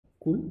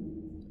Cool.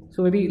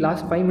 So maybe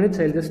last 5 minutes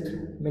I'll just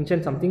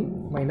mention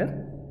something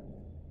minor,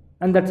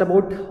 and that's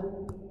about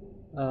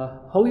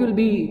how you will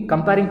be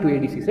comparing to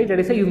ADCs, right? Let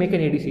us say you make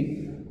an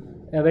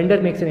ADC, a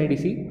vendor makes an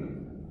ADC.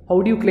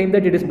 How do you claim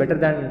that it is better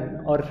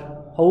than, or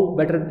how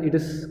better it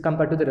is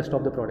compared to the rest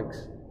of the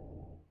products?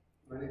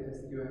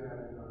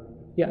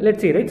 Yeah,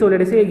 let's say, right? So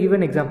let us say I give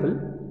an example.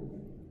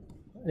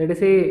 Let us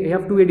say I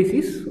have two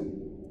ADCs.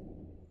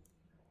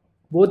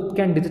 Both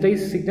can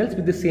digitize signals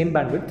with the same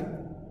bandwidth.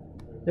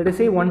 Let us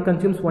say one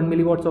consumes 1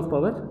 milliwatts of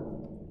power,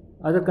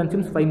 other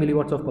consumes 5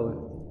 milliwatts of power.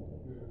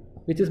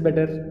 Which is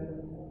better?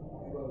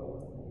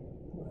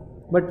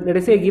 But let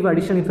us say I give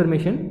additional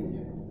information.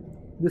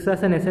 This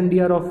has an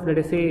SNDR of, let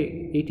us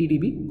say, 80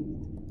 dB.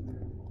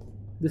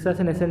 This has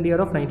an SNDR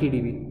of 90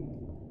 dB.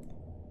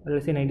 Let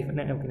us say 90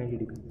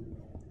 dB.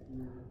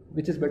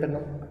 Which is better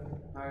now?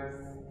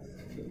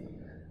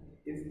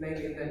 It's like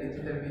in the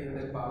digital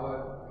way, the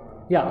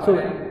power. Yeah, so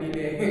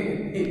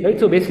right.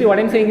 So basically, what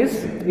I'm saying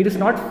is, it is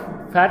not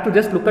fair to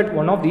just look at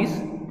one of these.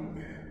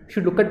 You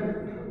should look at,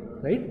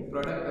 right?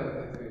 Product of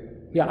this.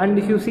 Yeah, and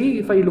if you see,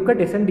 if I look at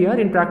SNDR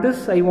in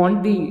practice, I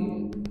want the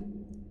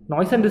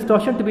noise and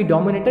distortion to be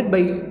dominated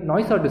by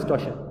noise or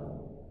distortion.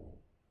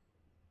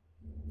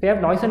 If I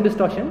have noise and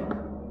distortion,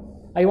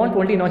 I want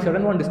only noise, I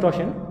don't want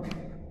distortion.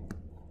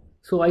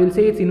 So I will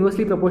say it's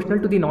inversely proportional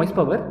to the noise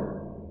power,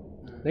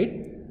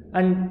 right?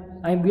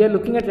 And we are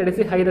looking at, let us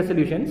say, high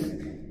resolutions.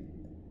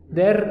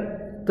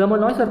 Their thermal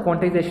noise or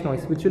quantization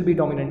noise, which will be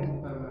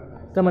dominant?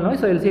 Thermal noise.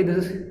 So I will say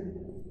this is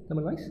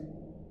thermal noise.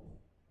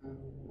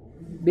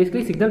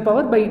 Basically, signal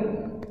power by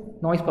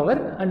noise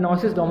power, and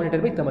noise is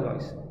dominated by thermal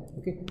noise.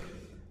 Okay.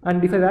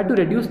 And if I were to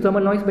reduce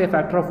thermal noise by a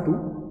factor of 2,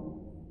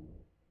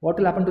 what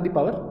will happen to the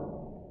power?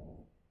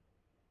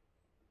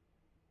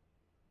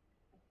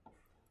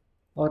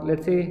 Or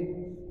let's say,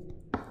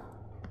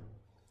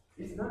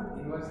 it's not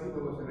inversely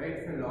proportional, right?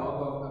 It's a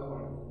log of the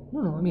quantity.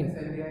 No, I mean,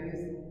 SNDR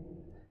is,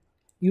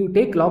 you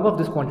take log of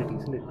this quantity,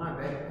 isn't it?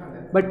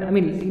 But I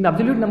mean, in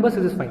absolute numbers,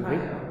 this is fine,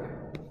 right?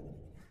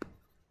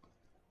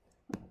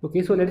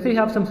 Okay, so let's say you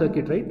have some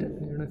circuit, right? I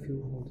don't know if you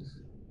know this.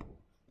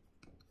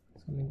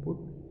 Some input.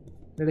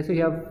 Let us say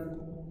you have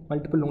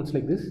multiple nodes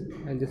like this.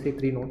 I'll just say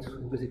 3 nodes,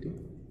 simplicity.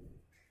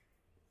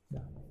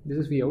 Yeah, this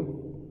is V out.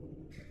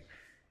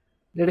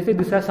 Let us say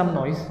this has some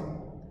noise.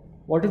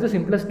 What is the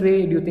simplest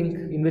way, do you think,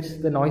 in which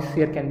the noise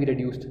here can be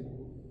reduced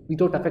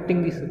without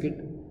affecting the circuit?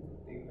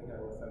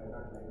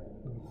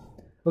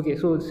 Okay,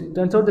 so it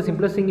turns out the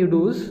simplest thing you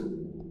do is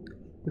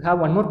you have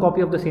one more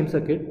copy of the same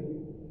circuit,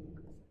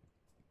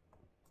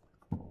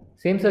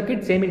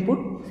 same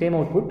input, same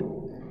output.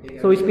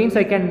 So which means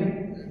I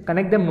can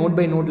connect them node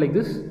by node like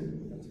this.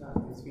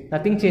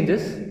 Nothing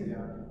changes.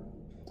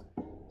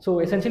 So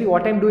essentially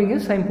what I am doing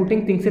is I am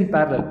putting things in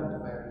parallel,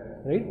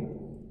 right?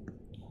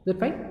 Is that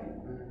fine?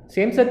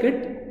 Same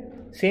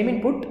circuit, same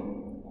input,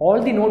 all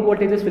the node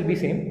voltages will be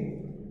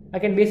same. I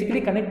can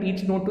basically connect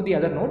each node to the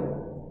other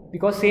node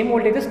because same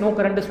voltages, no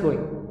current is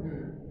flowing,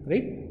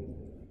 right?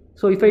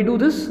 So if I do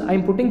this, I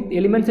am putting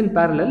elements in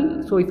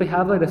parallel. So if I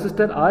have a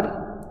resistor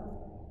R,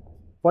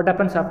 what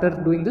happens after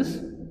doing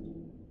this?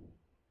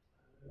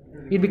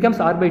 It becomes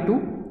R by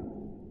 2,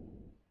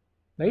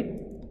 right?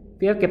 If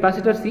we have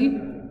capacitor C,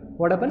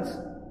 what happens?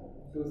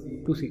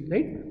 2C,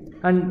 right?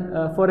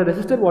 And for a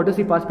resistor, what is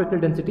the path spectral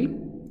density?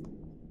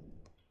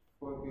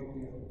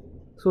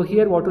 So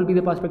here, what will be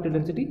the path spectral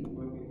density?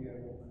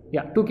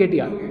 Yeah, 2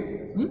 kTr.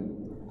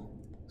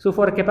 So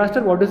for a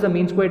capacitor, what is the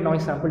mean squared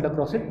noise sampled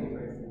across it?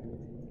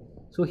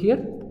 So here,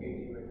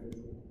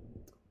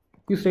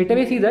 you straight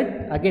away see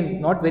that,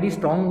 again, not very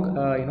strong,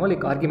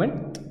 like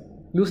argument.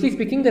 Loosely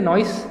speaking, the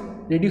noise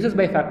reduces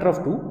by a factor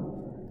of 2.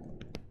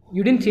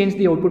 You didn't change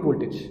the output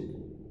voltage,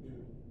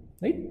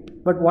 right?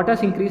 But what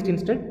has increased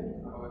instead?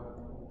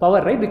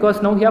 Power, right?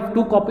 Because now you have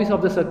 2 copies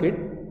of the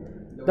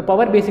circuit, the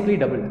power basically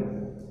doubled.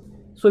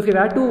 So if you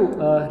had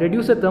to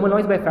reduce the thermal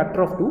noise by a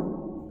factor of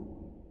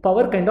 2,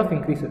 power kind of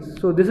increases.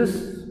 So this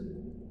is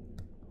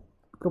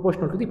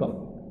proportional to the power.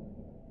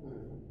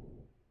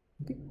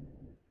 Okay.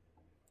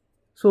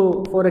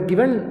 So for a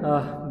given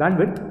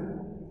bandwidth,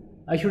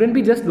 I shouldn't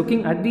be just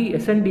looking at the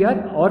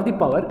SNDR or the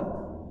power.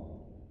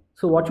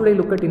 So what should I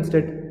look at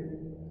instead?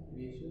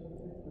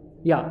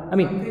 Yeah, I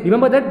mean,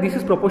 remember that this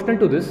is proportional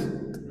to this.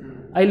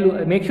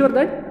 I'll make sure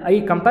that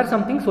I compare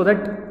something so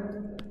that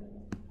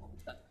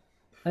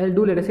I'll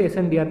do, let us say,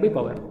 SNDR by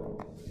power.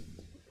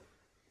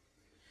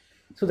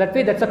 So that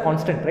way that's a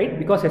constant, right?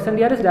 Because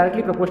SNDR is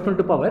directly proportional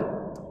to power.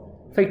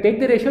 If I take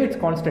the ratio, it's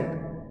constant,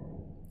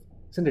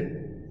 isn't it?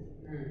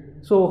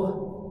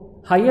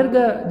 So higher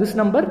this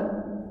number,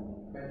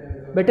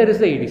 better is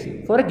the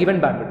ADC for a given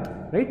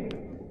bandwidth, right?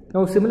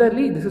 Now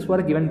similarly, this is for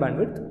a given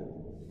bandwidth.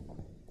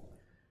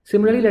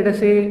 Similarly, let us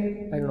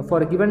say, I don't know,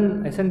 for a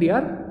given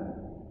SNDR,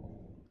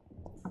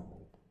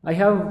 I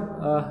have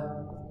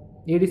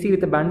ADC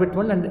with a bandwidth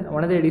 1 and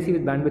another ADC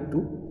with bandwidth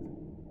 2.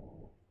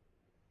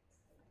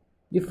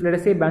 If let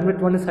us say bandwidth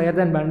 1 is higher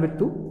than bandwidth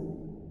 2,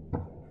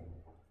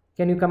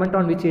 can you comment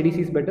on which ADC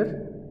is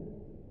better?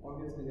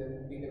 Obviously,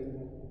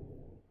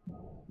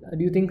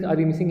 Do you think, are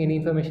we missing any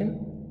information?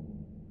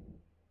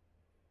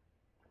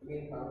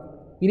 Again, power.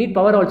 You need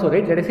power also,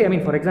 right? Let us say, I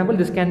mean, for example,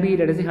 this can be,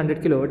 let us say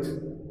 100 kilohertz.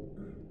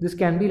 This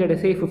can be, let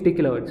us say 50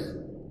 kilohertz.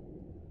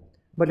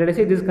 But let us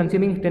say this is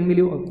consuming 10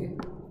 milli, okay.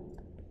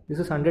 This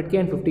is 100k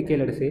and 50k,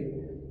 let us say.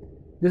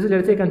 This is,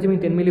 let us say,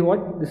 consuming 10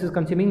 milliwatt. This is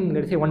consuming,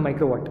 let us say, 1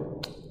 microwatt.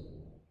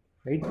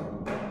 Right?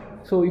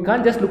 So you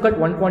can't just look at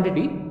one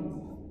quantity.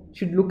 You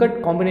should look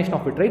at combination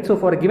of it, right? So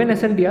for a given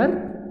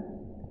SNDR,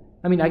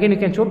 I mean, again, you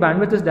can show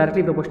bandwidth is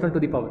directly proportional to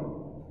the power.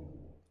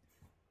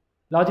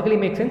 Logically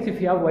makes sense. If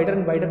you have wider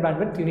and wider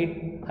bandwidth, you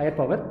need higher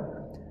power.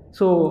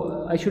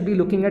 So I should be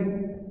looking at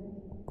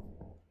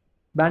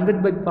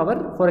bandwidth by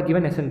power for a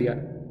given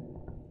SNDR.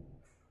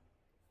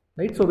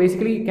 Right? So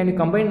basically, can you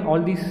combine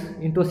all these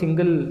into a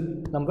single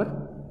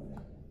number?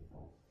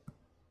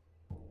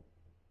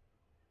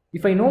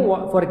 If I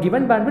know for a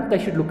given bandwidth,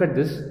 I should look at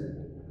this.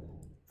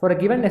 For a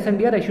given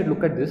SNDR, I should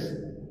look at this.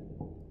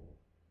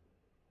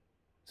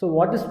 So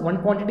what is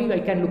one quantity I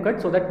can look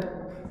at so that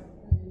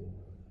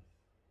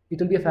it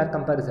will be a fair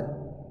comparison.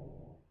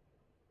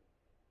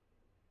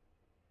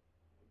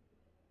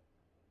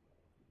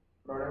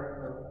 Product.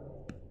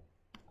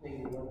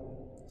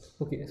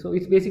 Okay, so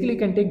it's basically you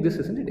can take this,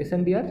 isn't it?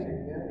 SNDR.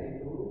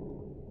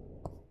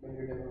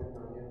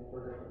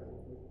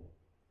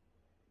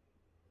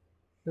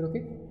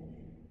 Okay.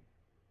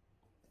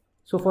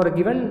 So for a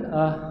given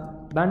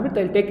bandwidth,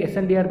 I'll take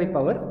SNDR by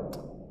power.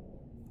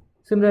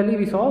 Similarly,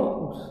 we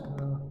saw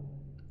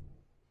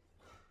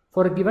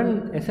for a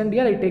given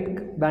SNDR, I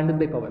take bandwidth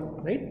by power,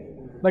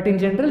 right? But in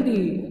general,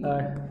 the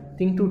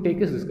thing to take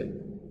is this guy.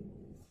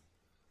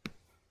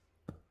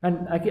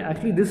 And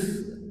actually, this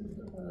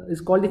is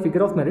called the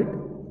figure of merit,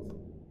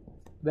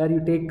 where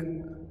you take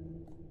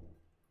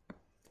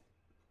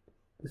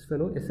this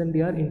fellow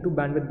SNDR into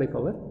bandwidth by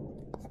power.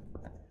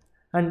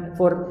 And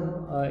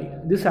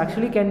for this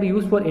actually can be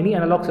used for any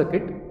analog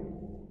circuit.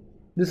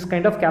 This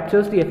kind of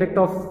captures the effect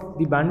of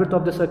the bandwidth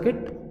of the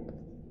circuit,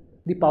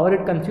 the power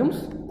it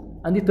consumes,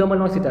 and the thermal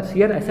noise it has.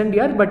 Here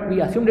SNDR, but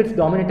we assumed it's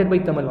dominated by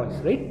thermal noise,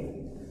 right?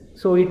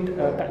 So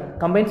it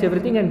combines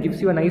everything and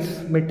gives you a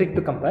nice metric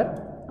to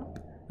compare.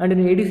 And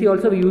in ADC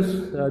also we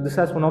use this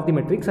as one of the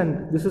metrics,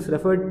 and this is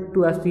referred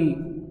to as the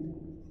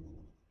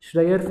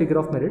Schrier figure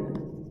of merit,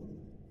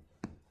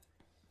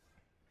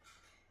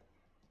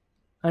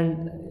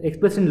 and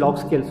expressed in log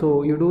scale.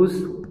 So you do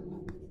is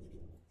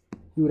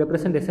you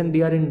represent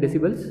SNDR in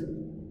decibels,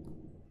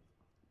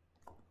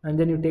 and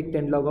then you take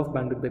 10 log of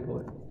bandwidth by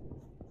power.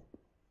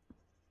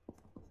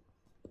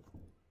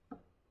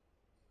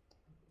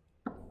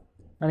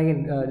 And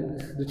again,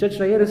 Richard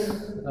Schrier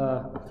is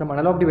from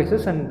Analog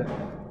Devices, and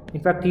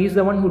in fact he is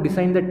the one who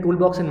designed that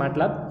toolbox in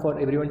MATLAB for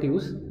everyone to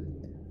use,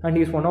 and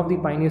he is one of the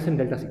pioneers in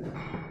delta sigma.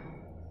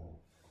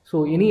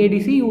 So any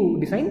ADC you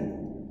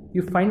design,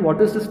 you find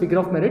what is this figure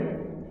of merit.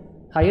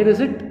 Higher is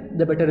it,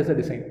 the better is the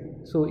design.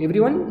 So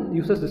everyone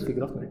uses this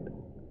figure of merit.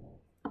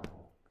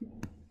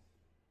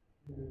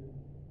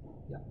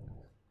 Yeah.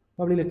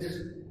 Probably let's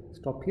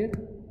stop here.